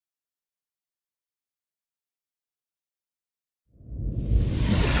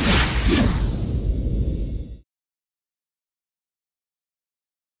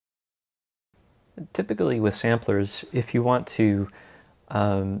typically with samplers, if you want to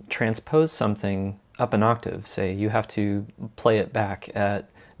transpose something up an octave, say you have to play it back at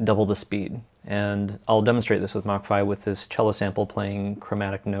double the speed. And I'll demonstrate this with MachFive with this cello sample playing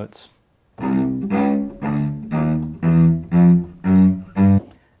chromatic notes. And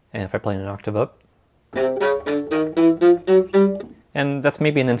if I play an octave up, and that's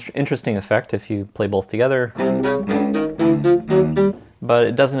maybe an interesting effect if you play both together, but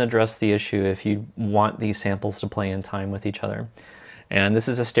it doesn't address the issue if you want these samples to play in time with each other. And this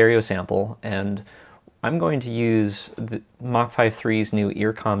is a stereo sample, and I'm going to use the MachFive3's new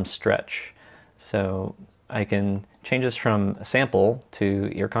IRCAM stretch. So I can change this from a sample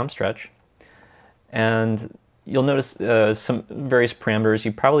to IRCAM stretch, and you'll notice some various parameters.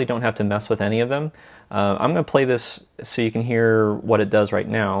 You probably don't have to mess with any of them. I'm going to play this so you can hear what it does right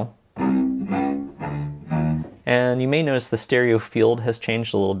now. And you may notice the stereo field has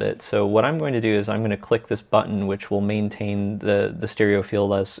changed a little bit. So what I'm going to do is I'm going to click this button, which will maintain the stereo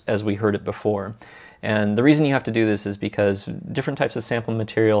field as we heard it before. And the reason you have to do this is because different types of sample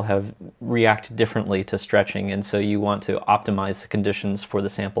material react differently to stretching, and so you want to optimize the conditions for the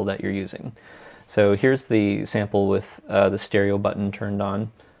sample that you're using. So here's the sample with the stereo button turned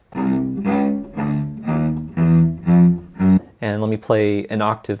on. And let me play an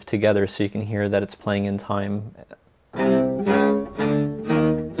octave together so you can hear that it's playing in time.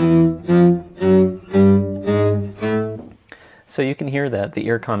 So you can hear that the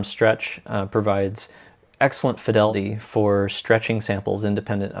IRCAM stretch provides excellent fidelity for stretching samples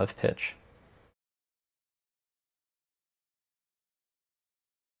independent of pitch.